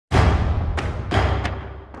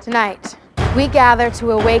Tonight, we gather to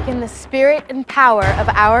awaken the spirit and power of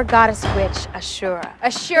our goddess witch, Ashura.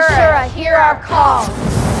 Ashura, hear our call!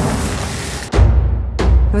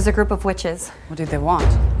 It was a group of witches. What did they want?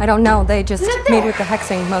 I don't know, they just made with the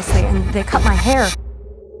hexing mostly, and they cut my hair.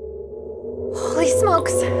 Holy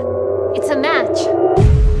smokes! It's a match.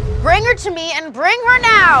 Bring her to me and bring her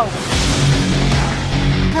now!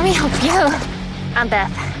 Let me help you. I'm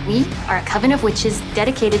Beth. We are a coven of witches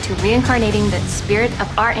dedicated to reincarnating the spirit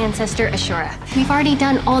of our ancestor, Ashura. We've already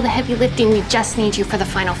done all the heavy lifting. We just need you for the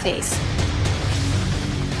final phase.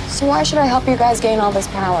 So why should I help you guys gain all this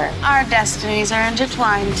power? Our destinies are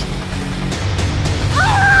intertwined.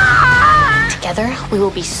 Together, we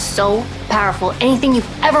will be so powerful. Anything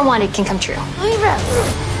you've ever wanted can come true.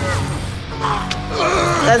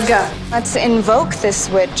 Let's go. Let's invoke this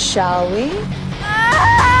witch, shall we?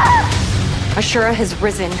 Ashura has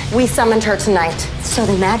risen. We summoned her tonight. So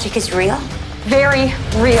the magic is real? Very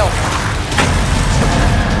real.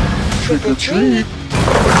 Trick or treat.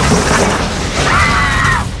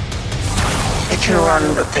 They can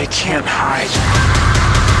run, but they can't hide.